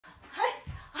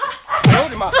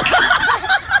妈！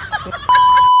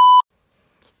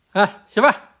哎，媳妇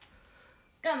儿，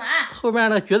干嘛？后面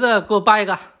那个橘子给我扒一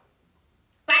个。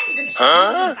扒你的皮，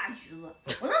我给你扒橘子，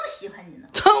我那么喜欢你呢。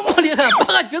这么厉害，扒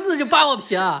个橘子就扒我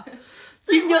皮啊？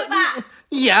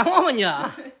你演我吗你？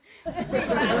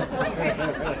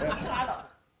吃拉倒。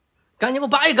赶紧给我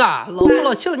扒一个，老夫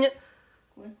老妻了你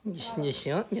你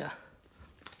行你。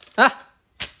哎。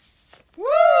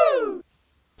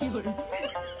扒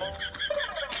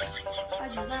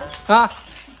橘子啊？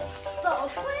早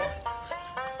说呀！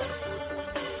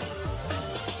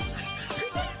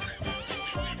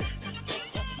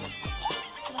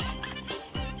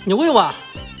你喂我？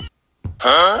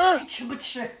爱吃不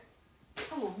吃？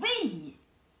我喂你。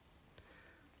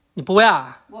你不喂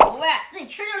啊？我不喂，自己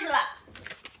吃就是了。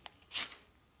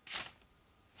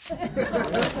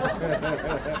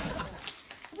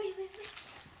喂！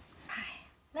哎，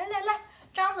来，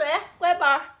张嘴，乖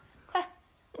宝，快。哎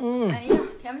呀，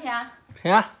甜不甜？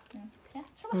甜。甜，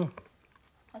吃吧。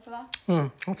好吃吧？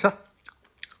好吃。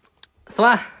吃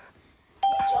完。你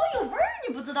脚有味儿，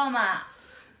你不知道吗？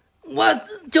我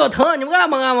脚疼，你们按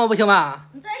摩按摩不行吗？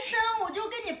你再伸，我就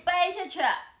给你掰下去。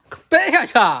掰下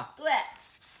去啊？对。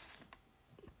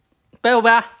掰不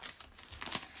掰？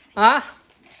啊？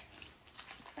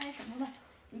掰什么掰？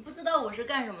你不知道我是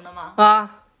干什么的吗？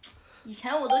啊？以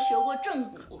前我都学过正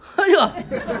骨。哎呦，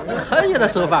可以的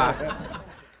手法。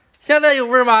现在有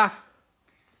味儿吗？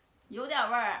有点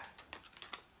味儿。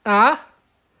啊？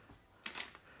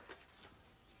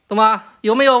怎么？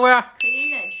有没有味儿？可以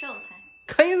忍受还。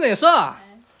可以忍受。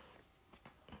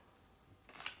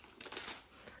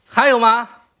还有吗？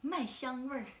麦香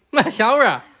味儿。麦香味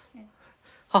儿。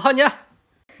好好捏。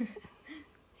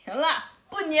行了，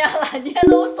不捏了，捏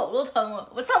的我手都疼了。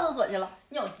我上厕所去了，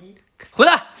尿急。回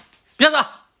来，憋着。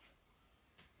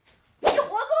你活够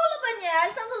了吧你？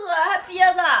上厕所还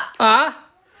憋着？啊？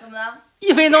怎么了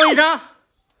？1分钟一张。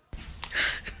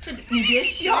你别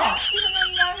笑。1分钟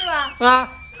一张是吧？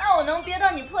啊？那我能憋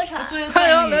到你破产。哎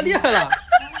呀，那厉害了。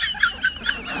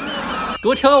给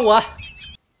我跳个舞。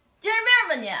精神病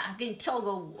吧你？给你跳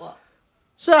个舞。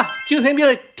是啊，精神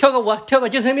病跳个舞，跳个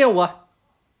精神病舞。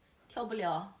跳不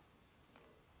了。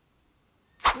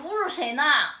侮辱谁呢？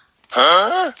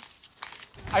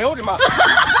哎呦我的妈！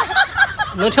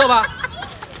能跳吧？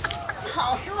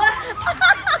好说。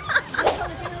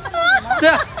对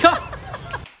啊，跳。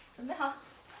准备好。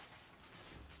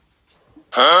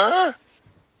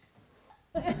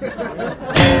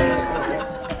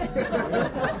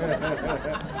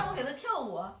让我给他跳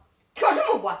舞。跳什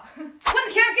么舞？我的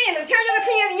钱给你的钱，这个钱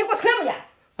你给我存不去？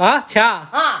啊，钱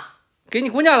啊，给你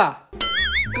姑娘了。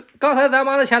刚才咱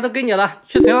妈的钱都给你了，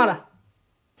去存上了。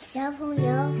小朋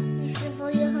友，你是否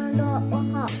有很多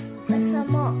问号？为什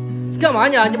么？干嘛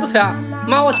呢？你不存？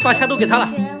妈，我把钱都给她了。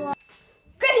给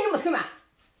你不存吗？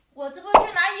我这不去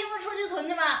拿衣服出去存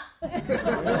去吗？